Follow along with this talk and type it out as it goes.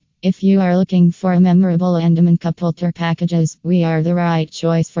If you are looking for a memorable Andaman couple tour packages, we are the right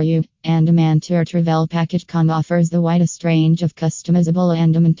choice for you. Andaman Tour Travel Package.com offers the widest range of customizable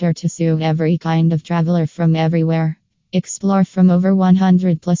Andaman tour to suit every kind of traveler from everywhere. Explore from over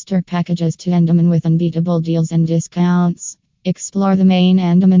 100 plus tour packages to Andaman with unbeatable deals and discounts. Explore the main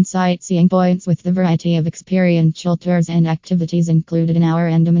Andaman sightseeing points with the variety of experiential tours and activities included in our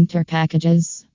Andaman tour packages.